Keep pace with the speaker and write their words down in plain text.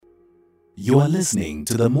You are listening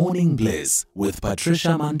to The Morning Bliss with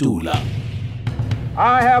Patricia Mandula.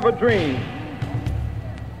 I have a dream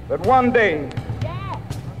that one day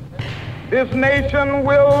this nation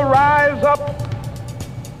will rise up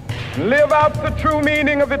and live out the true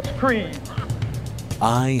meaning of its creed.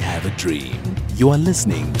 I have a dream. You are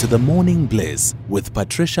listening to The Morning Bliss with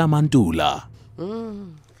Patricia Mandula.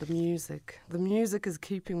 The music is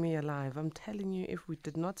keeping me alive. I'm telling you, if we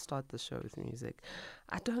did not start the show with music,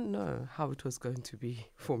 I don't know how it was going to be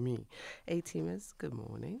for me. A-teamers, good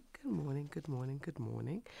morning. Good morning, good morning, good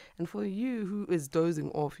morning. And for you who is dozing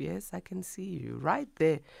off, yes, I can see you right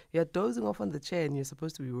there. You're dozing off on the chair and you're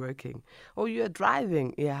supposed to be working. Or you're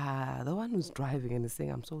driving. Yeah, the one who's driving and is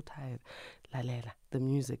saying, I'm so tired. Lalela, the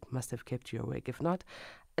music must have kept you awake. If not,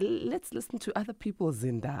 let's listen to other people's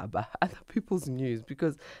zindaba, other people's news,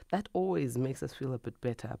 because that always makes us feel a bit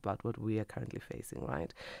better about what we are currently facing,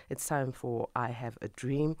 right? It's time for I Have a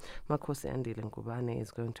Dream. Makosi Andile Ngubane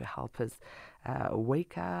is going to help us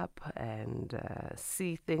wake up and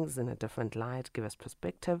see things in a different light, give us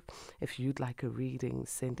perspective. If you'd like a reading,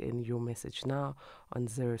 send in your message now on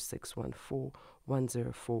 0614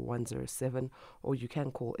 104 107, or you can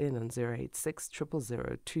call in on 086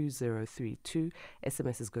 000 2032.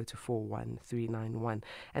 SMSs go to 41391.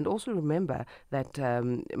 And also remember that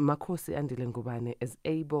Makosi Andile Ngubane is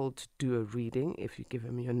able to do a reading if you give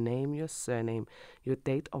him your name, your surname, your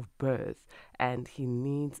date of birth, and he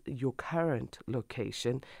needs your current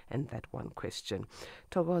location and that one question.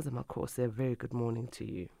 Thokoza Makosi, a very good morning to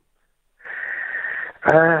you.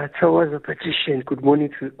 Thokoza Patricia, good morning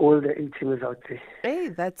to all the A-teamers out there. Hey,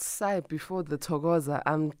 that's side before the Thokoza.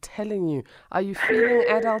 I'm telling you, are you feeling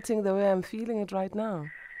adulting the way I'm feeling it right now?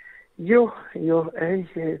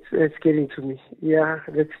 It's getting to me. Yeah,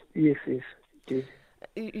 yes.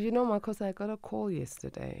 You know, Makosi, I got a call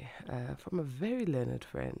yesterday from a very learned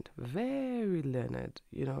friend,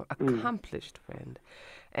 accomplished friend.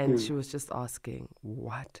 And she was just asking,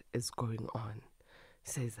 what is going on? He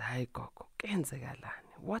says, "Hi, Koko,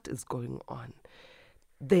 what is going on?"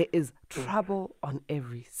 There is trouble on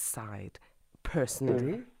every side.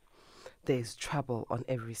 Personally, there's trouble on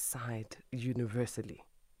every side universally.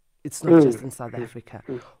 It's not just in South Africa.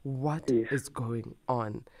 What is going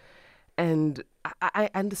on? And I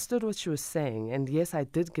understood what she was saying. And yes, I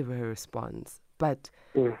did give her a response. But,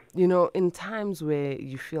 you know, in times where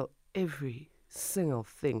you feel every single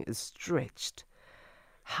thing is stretched,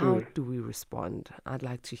 how do we respond? I'd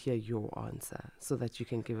like to hear your answer so that you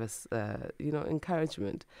can give us,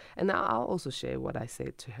 encouragement. And I'll also share what I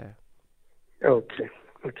said to her. Okay.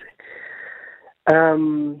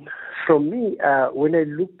 From me, when I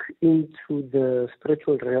look into the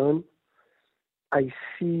spiritual realm, I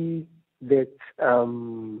see that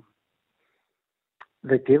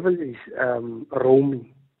the devil is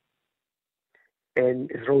roaming.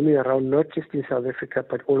 And is roaming around not just in South Africa,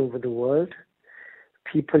 but all over the world.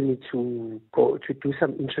 People need to go to do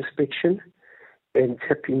some introspection and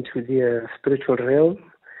tap into their spiritual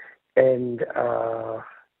realm and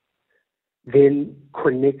then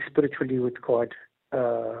connect spiritually with God.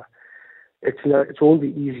 It won't be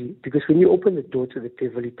easy, because when you open the door to the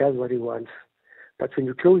devil, he does what he wants. But when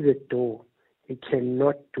you close the door, he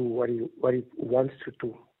cannot do what he wants to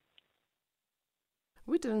do.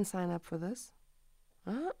 We didn't sign up for this.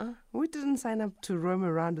 We didn't sign up to roam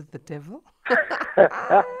around with the devil.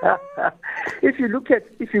 If you look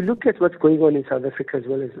at what's going on in South Africa as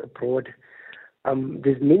well as abroad,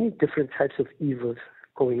 there's many different types of evils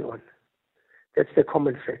going on. That's the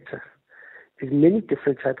common factor. There's many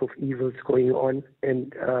different types of evils going on,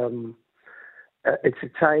 and it's a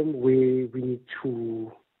time where we need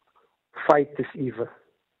to fight this evil.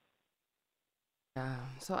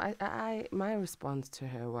 So my response to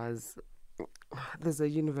her was, there's a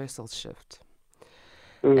universal shift.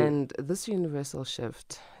 And this universal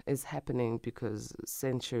shift is happening because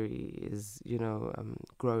century is,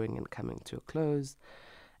 growing and coming to a close.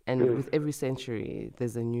 And with every century,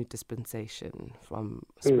 there's a new dispensation from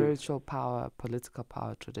spiritual power, political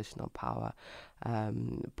power, traditional power,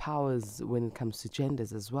 powers when it comes to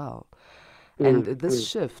genders as well. And this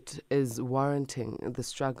shift is warranting the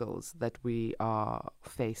struggles that we are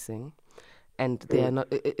facing. And they are not.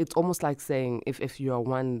 It's almost like saying if you are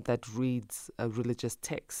one that reads religious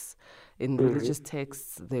texts, in religious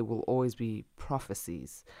texts there will always be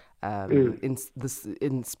prophecies. In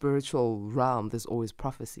spiritual realm, there's always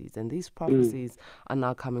prophecies, and these prophecies are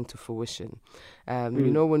now coming to fruition. When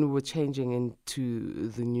we were changing into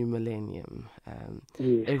the new millennium,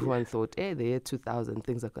 everyone thought, the year 2000,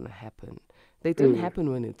 things are going to happen. They didn't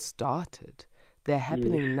happen when it started. They're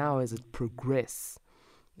happening now as it progresses.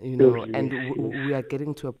 you know, and we are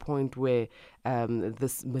getting to a point where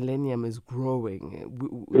this millennium is growing.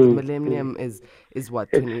 The millennium is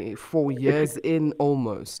what, 24 years in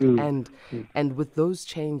almost, and with those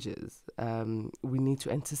changes, we need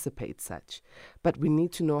to anticipate such, but we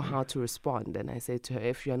need to know how to respond. And I say to her,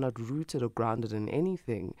 if you're not rooted or grounded in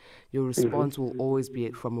anything, your response will always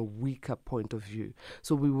be from a weaker point of view.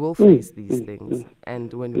 So we will face these things,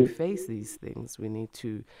 and when we face these things, we need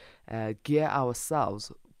to gear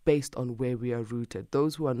ourselves based on where we are rooted.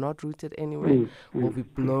 Those who are not rooted anywhere will be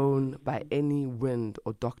blown by any wind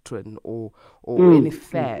or doctrine or any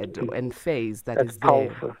fad and phase that is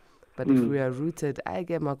powerful. there. But if we are rooted, I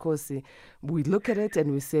get makosi, we look at it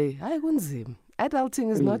and we say, "Ay kunzima.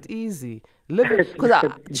 Adulting is not easy."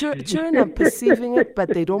 Because children are perceiving it, but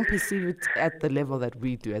they don't perceive it at the level that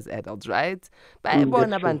we do as adults, right?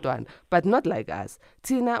 But not like us.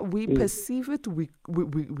 Tina, we perceive it, we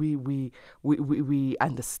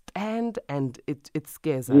understand, and it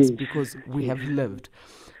scares us because we have lived.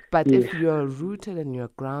 But if you're rooted and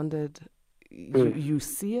you're grounded, you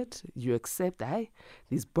see it, you accept,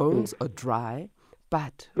 these bones are dry,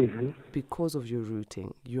 but because of your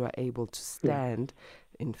rooting, you are able to stand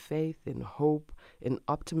in faith, in hope, in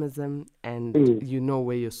optimism, and you know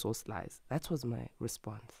where your source lies. That was my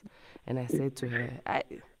response. And I said to her,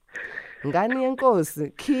 Ngani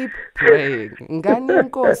Nkosi, keep praying. Ngani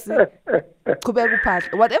Nkosi,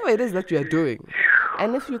 whatever it is that you are doing.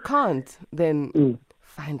 And if you can't, then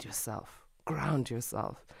find yourself, ground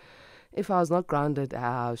yourself. If I was not grounded,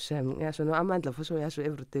 shame. Amandla for sure.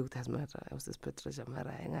 Everything has matter. I was this Patricia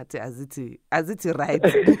Mara. As it right.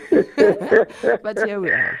 But here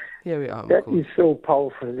we are. That is so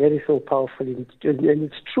powerful. That is so powerful, and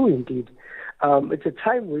it's true indeed. It's a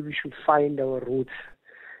time where we should find our roots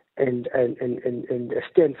and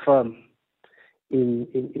stand firm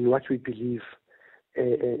in what we believe,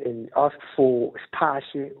 and ask for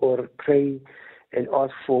spashe or pray. And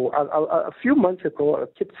ask for, a few months ago, I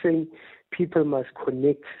kept saying people must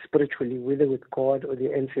connect spiritually, whether with God or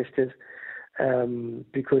their ancestors,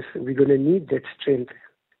 because we're going to need that strength.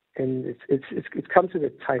 And it's come to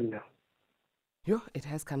that time now. Yeah, it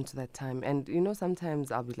has come to that time. And,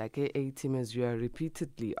 sometimes I'll be like, hey, Timmers, you are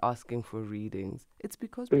repeatedly asking for readings. It's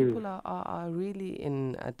because people are really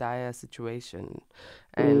in a dire situation,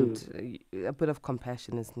 and a bit of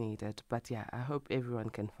compassion is needed. But yeah, I hope everyone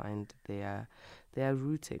can find their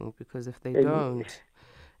rooting, because if they don't,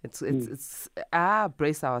 it's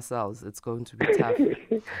brace ourselves. It's going to be tough.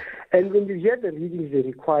 And when you hear the readings they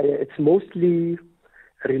require, it's mostly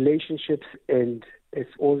relationships, and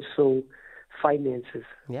it's also finances.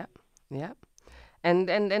 Yeah.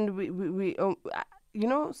 And we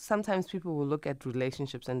sometimes people will look at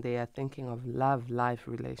relationships and they are thinking of life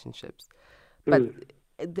relationships, but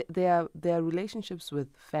there are relationships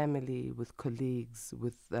with family, with colleagues,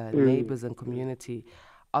 with neighbors and community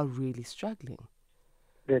are really struggling.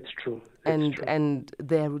 That's true. And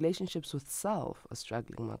their relationships with self are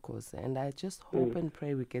struggling, Makosa. And I just hope and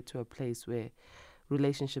pray we get to a place where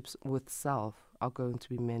relationships with self are going to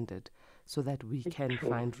be mended, so that we can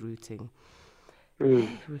find rooting. We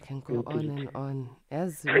can go on and on.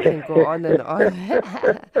 Yes, we can go on and on.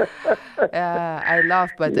 I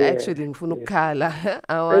laugh, but actually, I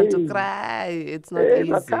want to cry. It's not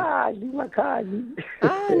easy.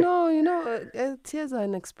 No, tears are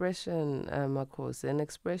an expression, Makos, an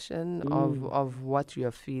expression of what you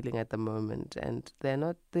are feeling at the moment, and they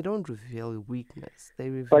don't reveal weakness. They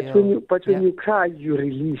reveal. But when you cry, you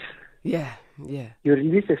release. Yeah. You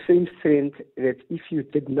release the same strength that if you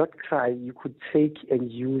did not cry, you could take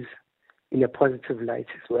and use in a positive light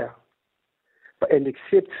as well. And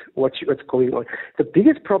accept what's going on. The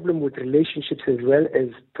biggest problem with relationships, as well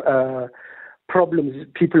as problems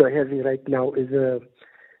people are having right now, is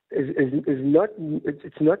not the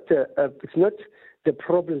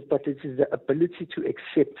problems, but it is the ability to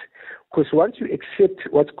accept. Because once you accept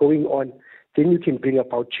what's going on, then you can bring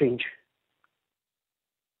about change.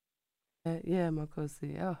 Yeah,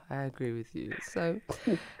 Makosi. Oh, I agree with you. So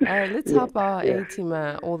let's help our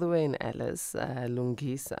A-teamer all the way in Alice,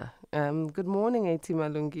 Lungisa. Good morning,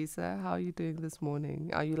 A-teamer Lungisa. How are you doing this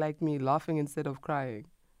morning? Are you like me, laughing instead of crying?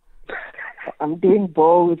 I'm doing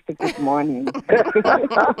both. Good morning.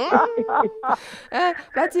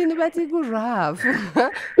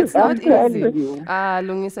 It's not easy.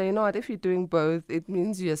 Lungisa, you know what? If you're doing both, it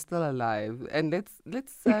means you're still alive. And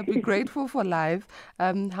let's be grateful for life.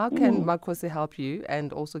 How can Makosi help you,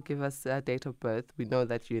 and also give us a date of birth? We know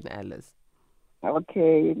that you're in Alice.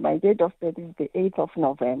 Okay, my date of birth is the 8th of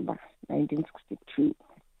November, 1962.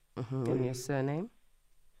 And your surname?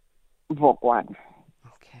 Vokwan.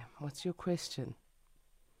 Okay, what's your question?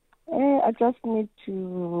 I just need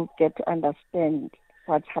to get to understand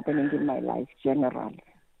what's happening in my life generally.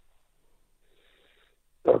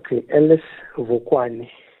 Okay, Alice Vokwane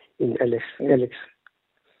in Alex. Alex.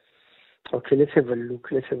 Okay, let's have a look.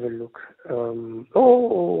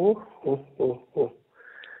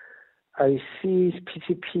 I see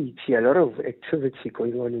PTP, a lot of activity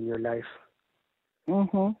going on in your life.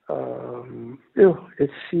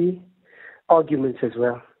 Let's see arguments as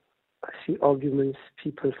well. I see arguments,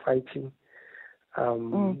 people fighting.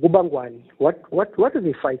 Gubangwani, what are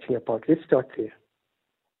they fighting about? Let's start there.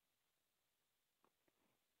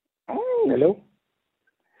 Hello?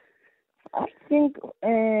 I think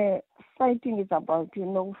fighting is about,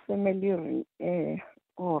 family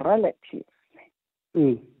or relatives.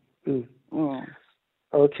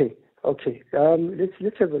 Okay.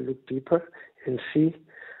 Let's have a look deeper and see.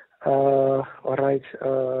 All right.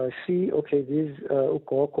 Okay, this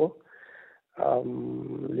Ukoko.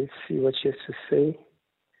 Let's see what she has to say.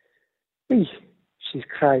 She's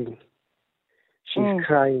crying. She's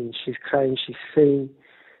crying. She's saying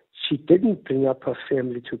she didn't bring up her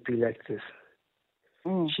family to be like this.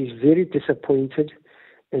 She's very disappointed,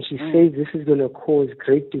 and she says this is going to cause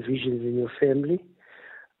great divisions in your family,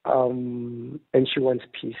 and she wants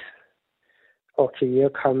peace. Okay, here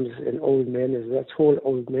comes an old man, a tall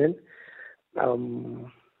old man.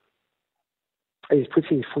 He's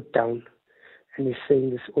putting his foot down, and he's saying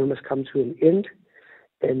this all must come to an end,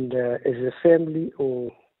 and as a family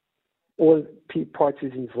or all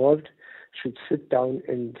parties involved should sit down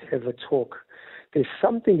and have a talk. There's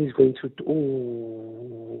something he's going to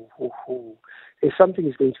do. There's something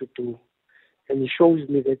he's going to do. And he shows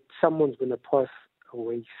me that someone's going to pass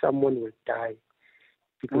away. Someone will die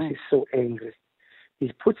because he's so angry.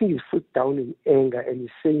 He's putting his foot down in anger and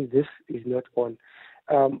he's saying this is not on.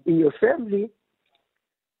 In your family,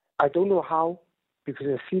 I don't know how, because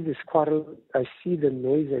I see this quarrel, I see the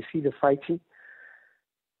noise, I see the fighting,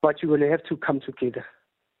 but you're going to have to come together.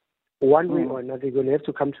 One way or another, you're going to have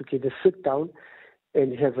to come together, sit down,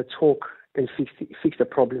 and have a talk and fix the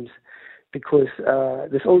problems. Because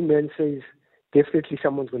this old man says definitely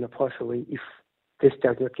someone's going to pass away if this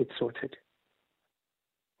does not get sorted.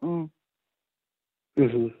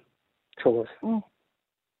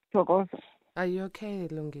 Thokoza. Are you okay,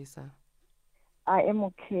 Lungisa? I am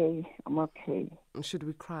okay. I'm okay. Should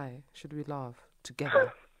we cry? Should we laugh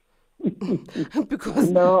together? Because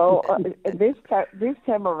no, this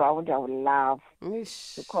time around I will laugh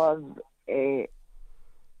because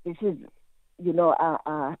this is,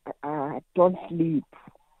 I don't sleep,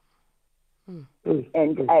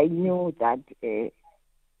 and I knew that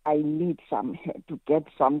I need to get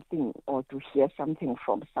something or to hear something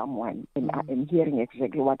from someone, and I am hearing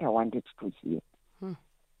exactly what I wanted to hear.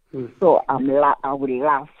 So I will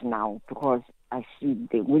laugh now because I see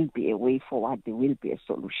there will be a way forward. There will be a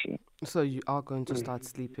solution. So you are going to start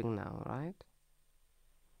sleeping now, right?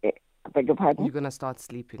 I beg your pardon? You're going to start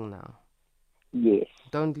sleeping now. Yes.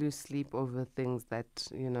 Don't lose sleep over things that,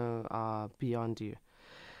 are beyond you.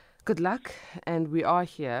 Good luck. And we are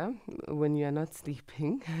here when you're not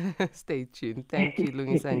sleeping. Stay tuned. Thank you,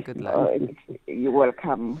 Lungisa, and good luck. You're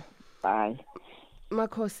welcome. Bye.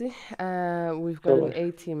 Makosi, we've got an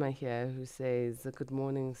A-teamer here who says, good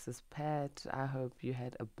morning, Sis Pat. I hope you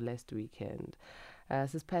had a blessed weekend.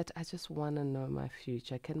 Sis Pat, I just want to know my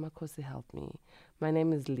future. Can Makosi help me? My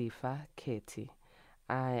name is Lifa Keti.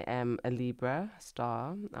 I am a Libra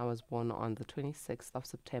star. I was born on the 26th of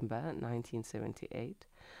September, 1978.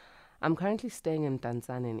 I'm currently staying in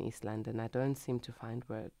Tanzania in East London. I don't seem to find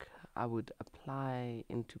work. I would apply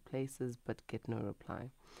into places but get no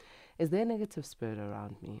reply. Is there a negative spirit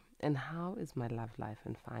around me? And how is my love life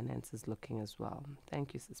and finances looking as well?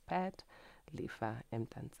 Thank you, Sis Pat. Lifa M.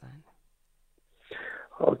 Tanzania.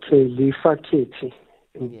 Okay, Lifa Keti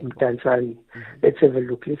in Tanzania. Let's have a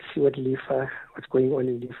look. Let's see what's going on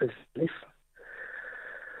in Lifa's life.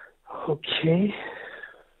 Okay.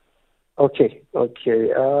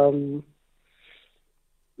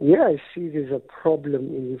 Yeah, I see there's a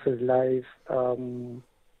problem in Lifa's life.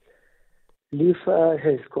 Lifa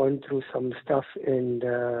has gone through some stuff, and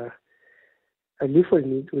Lifa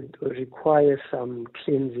would require some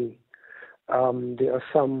cleansing. There are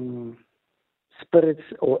some spirits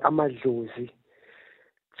or amadlozi,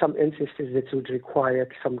 some ancestors that would require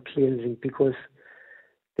some cleansing because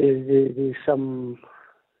there's some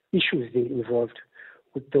issues there involved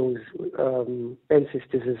with those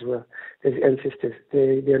ancestors as well. There's ancestors.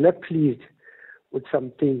 They're not pleased with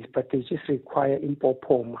some things, but they just require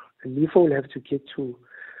impopoma. And Lifa will have to get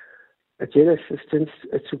assistance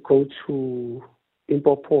to go to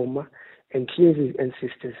impopoma and cleanse his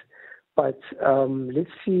ancestors. But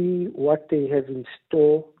let's see what they have in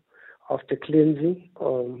store after cleansing,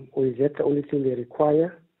 or is that the only thing they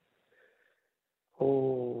require?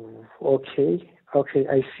 Oh, okay. Okay,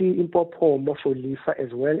 I see Impopomo for Lifa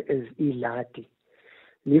as well as Ilati.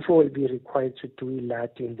 Lifa will be required to do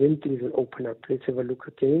Ilati, and then things will open up. Let's have a look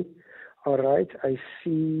again. All right, I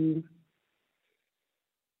see.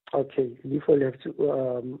 Okay, Lifa will have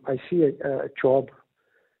to. I see a job.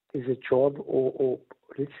 There's a job, or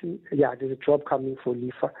let's see. Yeah, there's a job coming for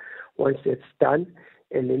Lifa once that's done,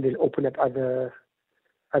 and then they'll open up other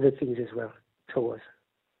things as well towards.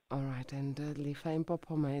 All right, and Lifa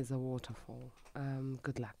Impopoma is a waterfall.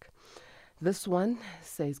 Good luck. This one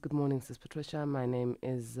says, good morning, Sis Patricia. My name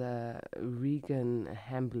is Regan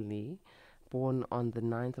Hambley, born on the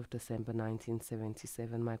 9th of December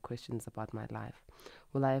 1977. My question is about my life.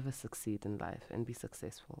 Will I ever succeed in life and be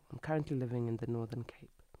successful? I'm currently living in the Northern Cape.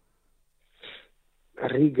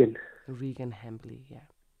 Regan Hambley, yeah.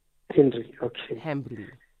 Henry, okay. Hambley.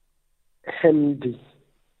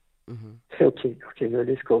 Mm-hmm. Okay, now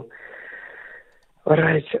let's go. All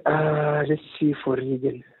right, let's see for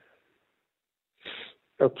Regan.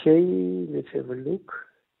 Okay, let's have a look.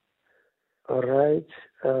 All right,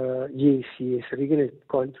 yes, Regan has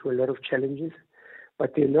gone through a lot of challenges,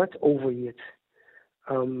 but they're not over yet.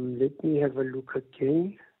 Let me have a look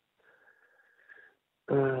again.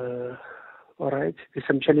 All right, there's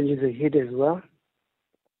some challenges ahead as well.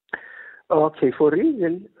 Okay, for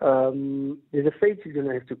Regan, there's a phase you're going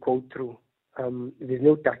to have to go through. There's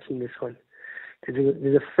no ducking this one.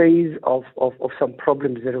 There's a phase of some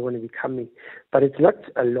problems that are going to be coming. But it's not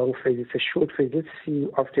a long phase, it's a short phase. Let's see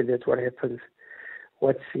after that what happens,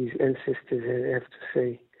 what his ancestors have to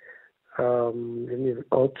say.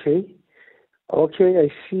 Okay,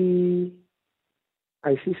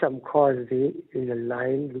 I see some cars there in the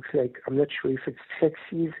line. Looks like, I'm not sure if it's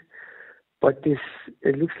taxis, but it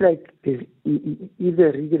looks like there's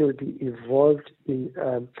either Regan will be involved in,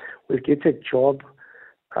 will get a job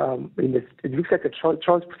it looks like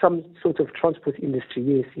some sort of transport industry.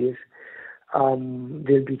 Yes.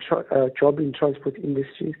 There'll be a job in transport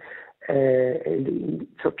industries,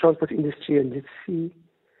 transport industry, and let's see.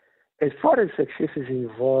 As far as success is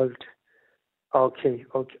involved, okay.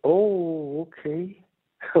 Oh, okay.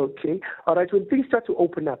 All right. When things start to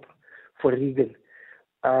open up for Regan,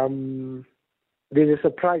 there's a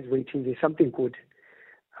surprise waiting. There's something good.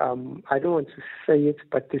 I don't want to say it,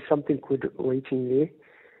 but there's something good waiting there.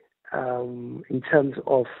 In terms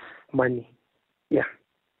of money. Yeah.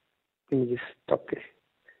 Let me just stop there.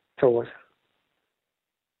 Towards.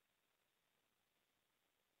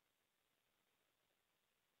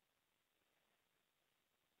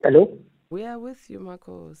 Hello? We are with you,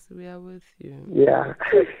 Marcos. We are with you. Yeah.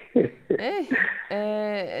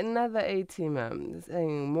 Another A-teamer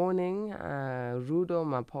saying, morning, Rudo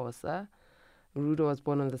Maposa. Rudo was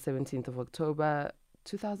born on the 17th of October,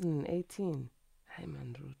 2018. Hey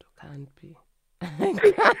man, Rudo, can't be. That's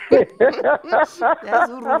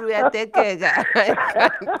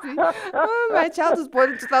oh, my child was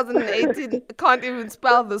born in 2018. Can't even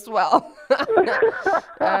spell this well.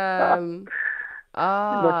 No.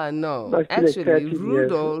 Actually,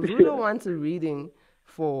 Rudo wants a reading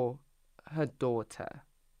for her daughter.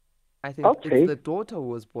 I think it's the daughter who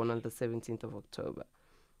was born on the 17th of October.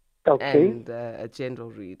 Okay. And a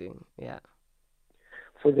general reading, yeah.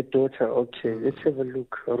 For the daughter, okay. Let's have a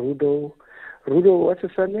look. Rudo, what's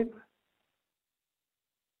her surname?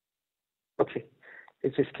 Okay.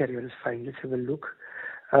 Let's just carry on. It's fine. Let's have a look.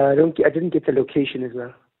 I didn't get the location as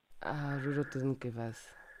well. Rudo didn't give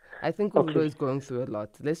us. I think Rudo is going through a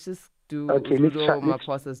lot. Let's just do Rudo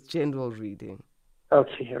Maposa's general reading.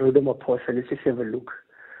 Okay, Rudo Maposa. Let's just have a look.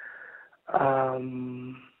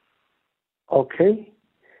 Okay.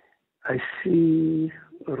 I see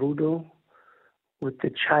Rudo with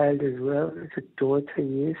the child as well. It's a daughter,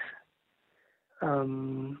 yes.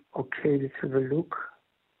 Okay, let's have a look.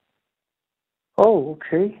 Oh,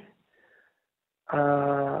 okay.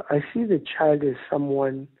 I see the child as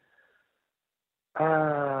someone.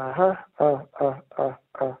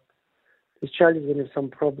 This child is going to have some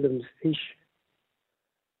problems.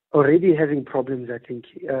 Already having problems, I think.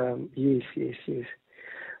 Yes. It's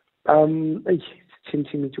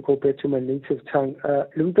tempting me to go back to my native tongue.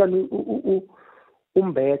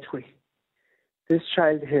 This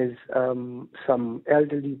child has some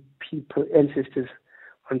elderly people, ancestors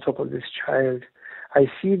on top of this child. I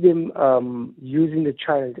see them using the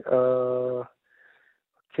child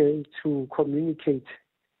to communicate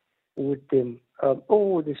with them.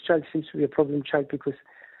 This child seems to be a problem child because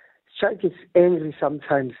this child gets angry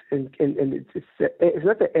sometimes, and it's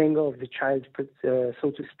not the anger of the child, but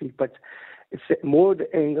so to speak, but it's more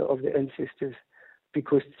the anger of the ancestors,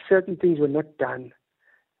 because certain things were not done,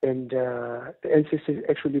 and the ancestors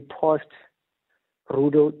actually paused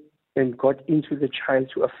Rudo and got into the child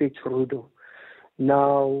to affect Rudo.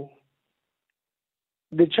 Now,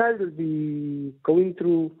 the child will be going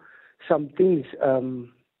through some things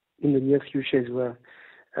in the near future as well.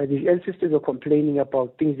 The ancestors are complaining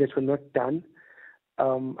about things that were not done.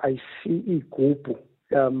 I see igubu,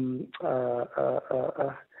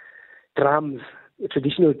 drums,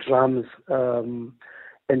 traditional drums, and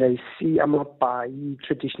I see amabai,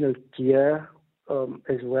 traditional gear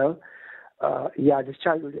as well. This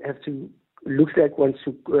child would have to looks like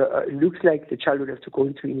the child would have to go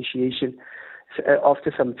into initiation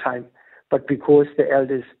after some time, but because the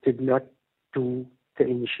elders did not do the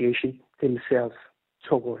initiation themselves.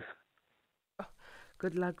 Togos.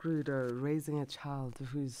 Good luck, Rudo, raising a child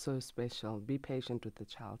who's so special. Be patient with the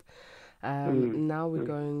child. Now we're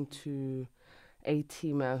going to a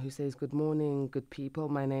teamer who says, good morning, good people.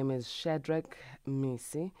 My name is Shadrach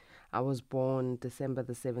Misi. I was born December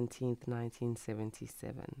the 17th,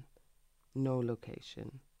 1977. No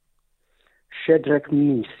location. Shadrach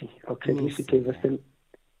Misi. Okay, Misi, gave us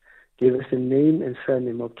a name and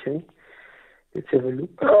surname, okay? Let's have a look.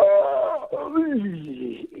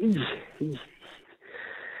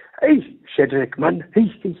 Hey, Shadrach, man. Hey.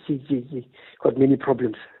 Got many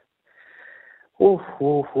problems.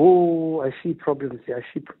 Oh, I see problems there.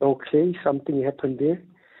 Okay, something happened there.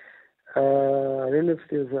 I don't know if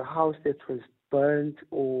there's a house that was burned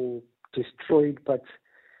or destroyed, but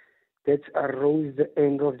that arose the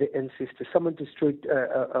anger of the ancestors. Someone destroyed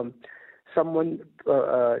a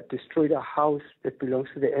house that belongs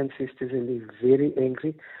to the ancestors, and they're very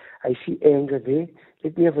angry. I see anger there.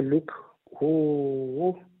 Let me have a look.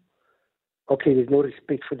 Oh, okay. There's no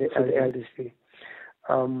respect for the elders there.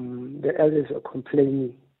 The elders are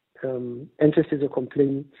complaining. Ancestors are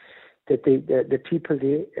complaining that the people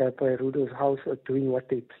there by Rudo's house are doing what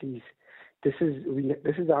they please. This is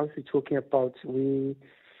the house we're talking about. The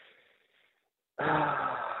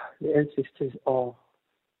ancestors are.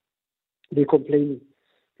 They're complaining.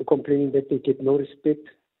 They're complaining that they get no respect,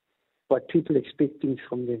 but people expect things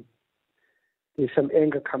from them. There's some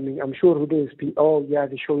anger coming. I'm sure Rudo has been,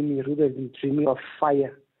 they're showing me Rudo has been dreaming of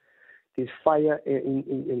fire. There's fire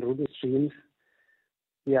in Rudo's dreams.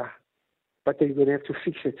 Yeah. But they're going to have to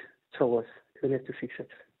fix it, Thomas. They're going to have to fix it.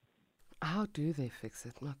 How do they fix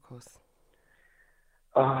it, Marcos?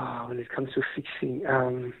 When it comes to fixing,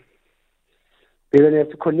 they're going to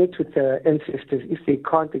have to connect with the ancestors. If they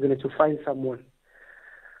can't, they're going to have to find someone.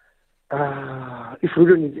 If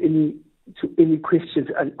Rudo needs any questions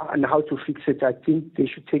on how to fix it, I think they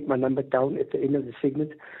should take my number down at the end of the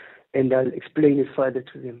segment, and I'll explain it further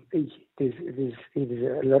to them. There's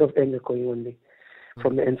a lot of anger going on there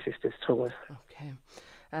from the ancestors towards. Okay.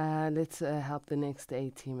 Let's help the next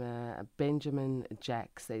A-team. Benjamin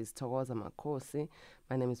Jack says, Togoza Makosi.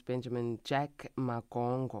 My name is Benjamin Jack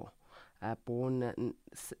Magongo. Born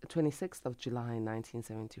 26th of July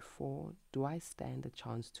 1974. Do I stand a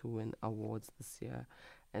chance to win awards this year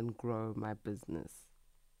and grow my business?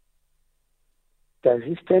 Does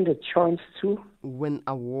he stand a chance to win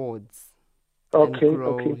awards and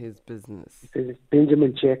grow his business?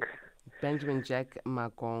 Benjamin Jack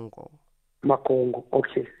Magongo.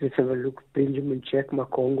 Okay, let's have a look. Benjamin Jack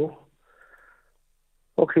Magongo.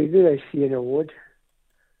 Okay, there I see an award.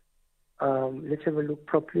 Let's have a look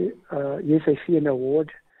properly. Yes, I see an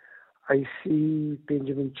award. I see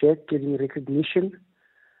Benjamin Jack getting recognition.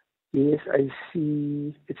 Yes, I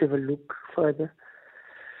see. Let's have a look further.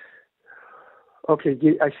 Okay,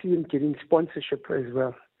 I see him getting sponsorship as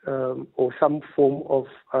well, or some form of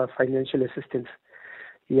financial assistance.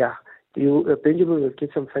 Yeah, Benjamin will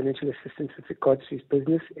get some financial assistance with regards to his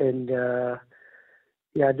business, and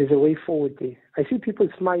there's a way forward there. I see people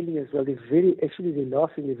smiling as well. They're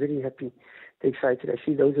laughing. They're very happy. They're excited. I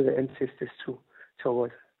see those are the ancestors too. So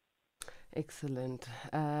excellent.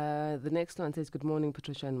 The next one says, good morning,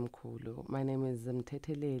 Patricia and Mkulu. My name is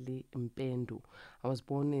Mteteleli Mpendu. I was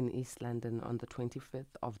born in East London on the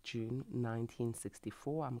 25th of June,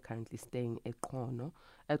 1964. I'm currently staying at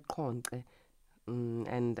Konke,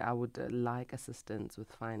 and I would like assistance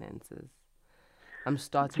with finances. I'm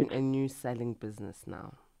starting a new selling business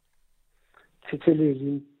now.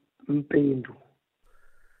 Mteteleli Mpendu.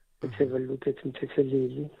 Let's have a look at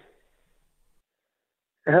Mteteleli.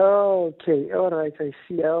 Okay, all right, I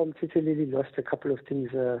see. Mteteleli lost a couple of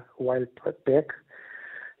things a while back.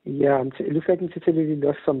 Yeah, it looks like Mteteleli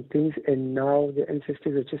lost some things, and now the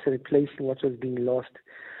ancestors are just replacing what was being lost.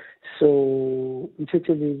 So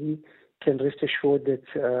Mthetheli can rest assured that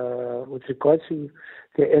with regard to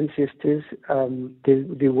their ancestors,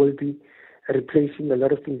 they will be replacing a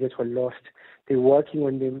lot of things that were lost. They're working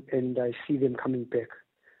on them, and I see them coming back.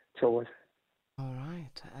 So All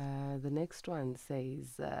right. The next one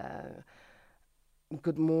says,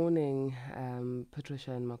 good morning,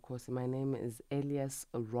 Patricia and Makosi. My name is Elias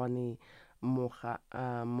Ronnie Mukhachabe.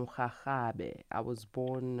 I was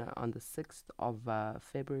born on the 6th of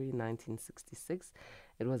February 1966.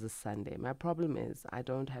 It was a Sunday. My problem is I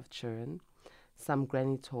don't have children. Some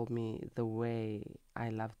granny told me the way I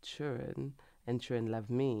love children and children love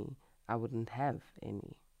me, I wouldn't have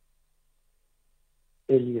any.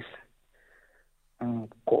 Elias.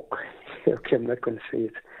 Okay, I'm not going to say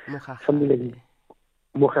it. Something like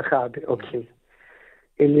Mukhachabe. Okay.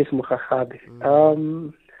 Elias Mukhachabe.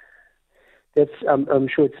 That's I'm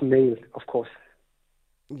sure it's male, of course.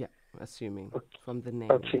 Yeah, assuming from the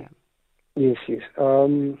name. Okay. Yeah. Yes.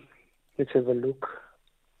 Let's have a look.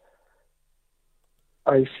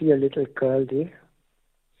 I see a little girl there.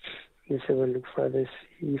 Let's have a look further.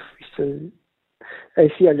 See if we still. I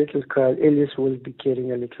see a little girl. Elias will be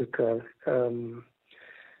carrying a little girl.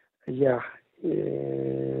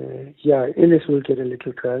 Elias will get a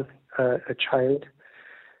little girl, a child,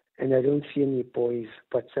 and I don't see any boys,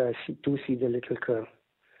 but I do see the little girl.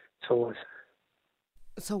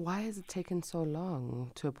 So why has it taken so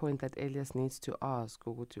long to a point that Elias needs to ask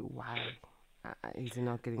why is he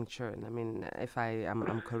not getting children? I mean, if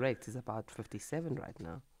I'm correct, he's about 57 right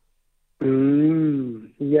now.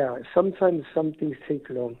 Yeah, sometimes some things take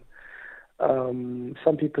long.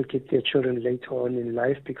 Some people get their children later on in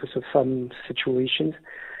life because of some situations.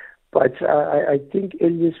 But I think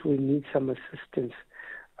Elias will need some assistance,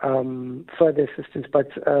 further assistance.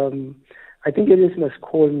 But I think Elias must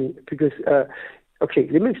call me because, okay,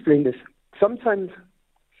 let me explain this. Sometimes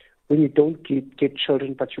when you don't get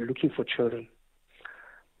children, but you're looking for children,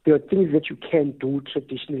 there are things that you can do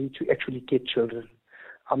traditionally to actually get children.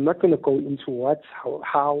 I'm not going to go into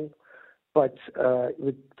how, but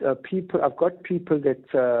with people, I've got people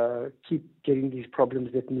that keep getting these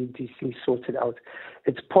problems that need these things sorted out.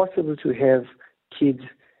 It's possible to have kids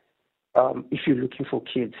if you're looking for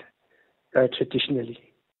kids traditionally.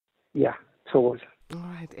 Yeah, so what? All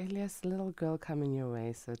right, Elias, little girl coming your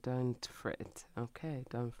way, so don't fret. Okay,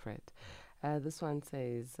 don't fret. This one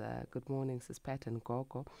says, good morning, Sis Pat and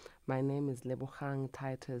Gogo. My name is Lebogang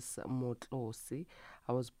Titus Motlosi.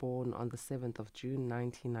 I was born on the 7th of June,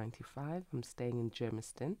 1995. I'm staying in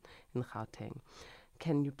Germiston in Gauteng.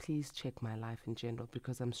 Can you please check my life in general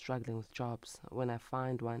because I'm struggling with jobs. When I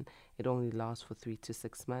find one, it only lasts for 3 to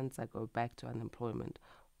 6 months. I go back to unemployment.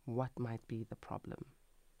 What might be the problem?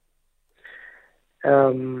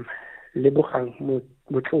 Lebogang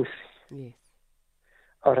Motlosi. Yes.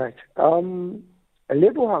 All right.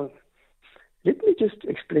 Lebogang, let me just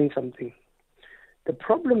explain something. The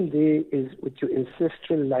problem there is with your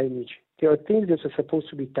ancestral lineage. There are things that are supposed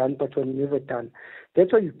to be done but were never done.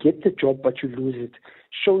 That's why you get the job but you lose it,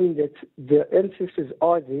 showing that the ancestors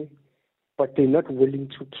are there but they're not willing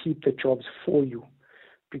to keep the jobs for you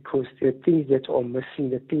because there are things that are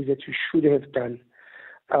missing, the things that you should have done.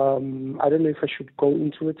 I don't know if I should go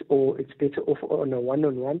into it or it's better off on a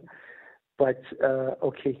one-on-one. But,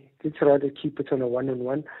 okay, let's rather keep it on a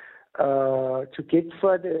one-on-one. To get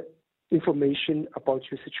further information about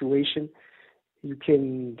your situation, you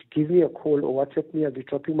can give me a call or WhatsApp me. I'll be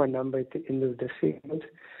dropping my number at the end of the segment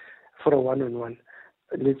for a one-on-one.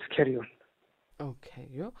 Let's carry on. Okay,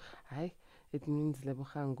 it means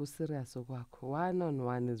Lebogang go serious okwakho.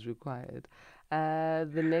 One-on-one is required.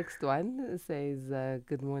 The next one says,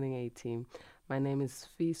 good morning, A-Team. My name is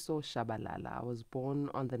Fiso Shabalala. I was born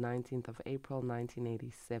on the 19th of April,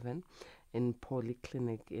 1987 in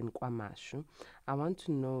Polyclinic in KwaMashu. I want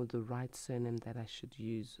to know the right surname that I should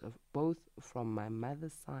use, both from my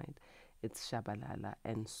mother's side, it's Shabalala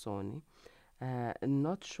and Soni.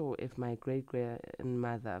 Not sure if my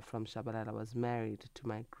great-grandmother from Shabalala was married to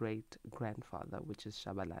my great-grandfather, which is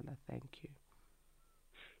Shabalala. Thank you.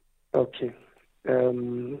 Okay.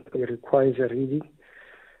 It requires a reading.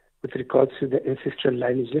 With regards to the ancestral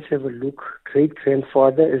lineage, let's have a look.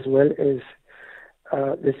 Great-grandfather as well as,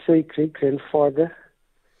 let's say, great-grandfather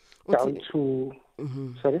down to...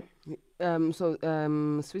 Sorry?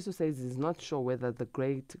 Swiso says he's not sure whether the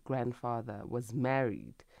great-grandfather was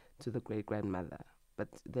married to the great-grandmother,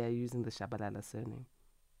 but they're using the Shabalala surname.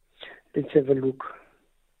 Let's have a look.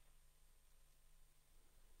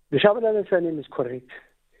 The Shabalala surname is correct,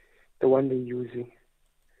 the one they're using.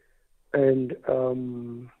 And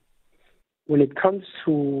when it comes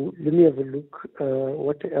to, let me have a look,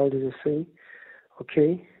 what the elders are saying.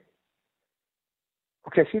 Okay.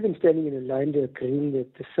 Okay, I see them standing in a line. They're agreeing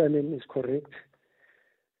that the surname is correct.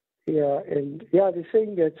 Yeah, and yeah, they're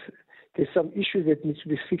saying that there's some issue that needs to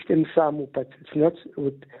be fixed in Samu, but it's not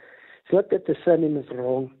that the surname is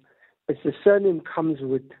wrong. It's the surname comes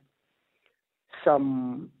with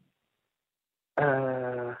some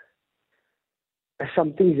things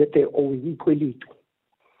that they owe equally to.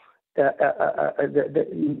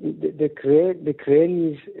 The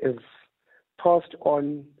grannies have passed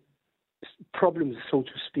on problems, so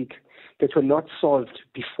to speak, that were not solved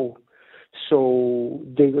before. So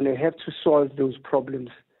they're going to have to solve those problems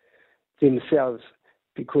themselves,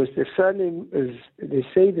 because the surname is, they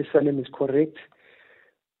say the surname is correct,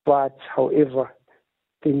 but however,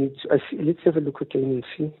 they need to, let's have a look again and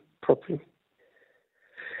see properly.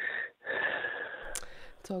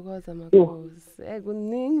 Thokoza Makosi.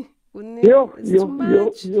 Kuningi. It's too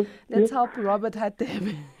much. Let's help Robert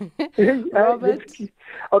Hatebe. Robert.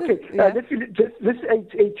 Okay, Yeah. let's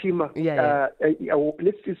A-teamer. Yeah.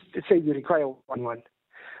 Let's just say you require 1-1.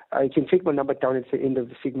 You can take my number down at the end of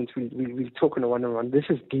the segment. We'll talk on a 1-on-1. This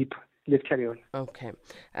is deep. Let's carry on. Okay.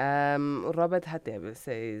 Robert Hatebe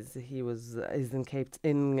says he's in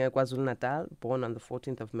KwaZulu-Natal, born on the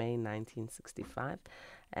 14th of May, 1965,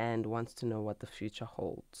 and wants to know what the future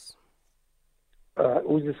holds.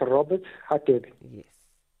 Who's this, Robert Hatebe? Yes.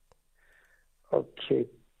 Okay.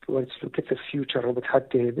 Let's look at the future, Robert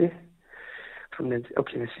Hatebe.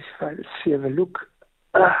 Okay, let's see, have a look.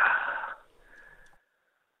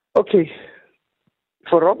 Okay.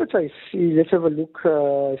 For Robert, I see, let's have a look.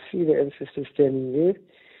 I see the ancestors standing there.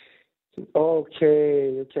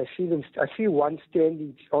 Okay, I see them. I see one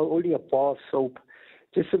standing, holding a bar of soap.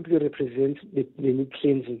 Just simply represents they need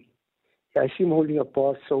cleansing. I see him holding a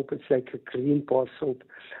bar of soap. It's like a green bar of soap,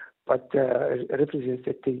 but it represents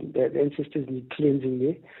that the ancestors need cleansing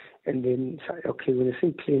there. And then, okay, when I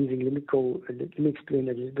say cleansing, let me explain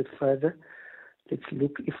a little bit further. Let's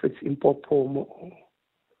look if it's Impopomo.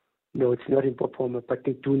 No, it's not Impopomo, but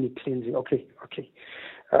they do need cleansing. Okay.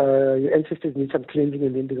 Your ancestors need some cleansing,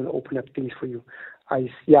 and then they're going to open up things for you. I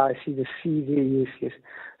see the sea there, yes.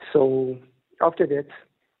 So after that,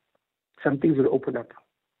 some things will open up.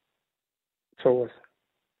 So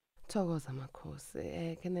Thokoza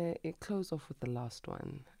Makosi. Can I close off with the last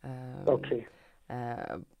one? Okay.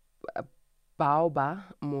 Baba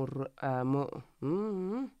Moruane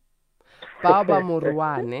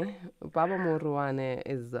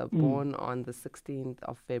is born on the 16th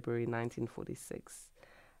of February 1946,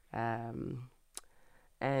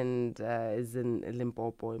 and is in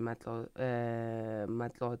Limpopo,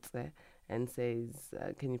 Matlotse, and says,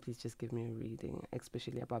 can you please just give me a reading,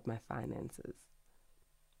 especially about my finances?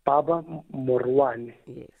 Baba Moruane.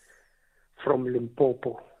 Yes. From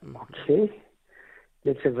Limpopo. Mm-hmm. Okay.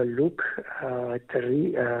 Let's have a look at the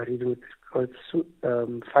reading with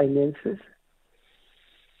finances.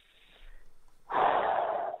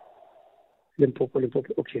 Limpopo.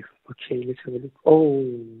 Okay, let's have a look. Oh,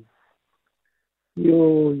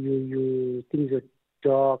 yo. Things are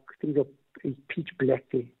dark. Things are pitch black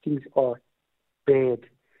there. Things are bad.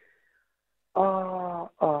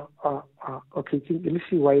 Okay, let me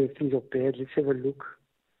see why things are bad. Let's have a look.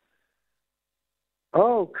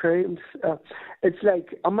 Okay, it's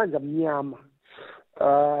like amanzi amnyama.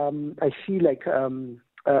 I see like a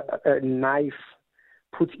knife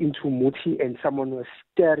put into muti, and someone was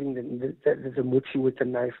staring the muti with a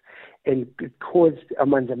knife, and it caused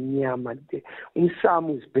amanzi amnyama.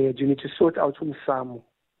 Umsamu is bad. You need to sort out umsamu.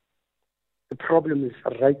 The problem is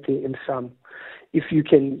right there in Samu. If you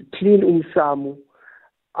can clean umsamu,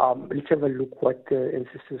 let's have a look what the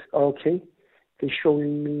ancestors. Okay, they're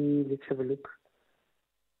showing me. Let's have a look.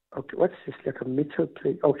 Okay, what's this? Like a metal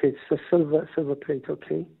plate? Okay, it's a silver plate.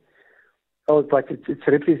 Okay. Oh, but it's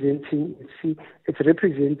representing. See, it's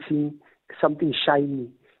representing something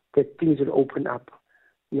shiny. That things will open up.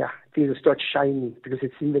 Yeah, things will start shining because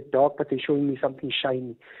it's in the dark. But they're showing me something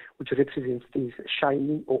shiny, which represents things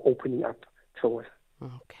shining or opening up. So.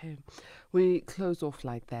 Okay. We close off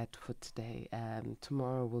like that for today.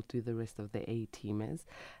 Tomorrow we'll do the rest of the A-teamers.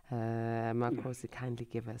 Makosi, kindly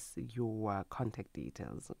give us your contact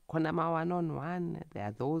details. Konama 1-on-1. There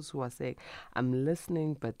are those who are saying, I'm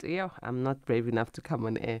listening, but I'm not brave enough to come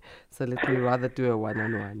on air. So let me rather do a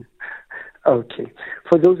 1-on-1. Okay.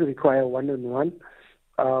 For those who require 1-on-1,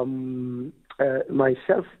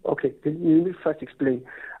 myself, okay, let me first explain.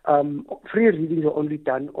 Free readings are only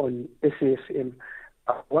done on SAFM.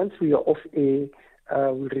 Once we are off air,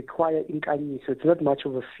 we require Inkani, so it's not much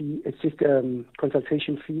of a fee. It's just a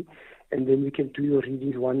consultation fee, and then we can do your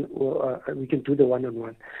readings we can do the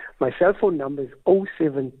 1-on-1. My cell phone number is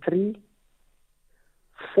 073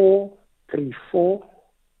 4 073-495.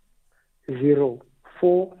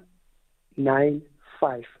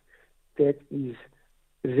 That is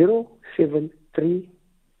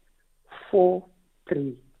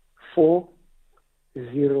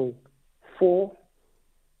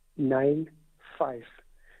 073-434-0495.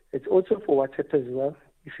 It's also for WhatsApp as well.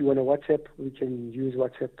 If you want to WhatsApp, we can use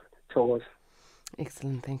WhatsApp towards.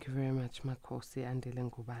 Excellent. Thank you very much, Makosi Andile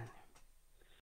Ngubane.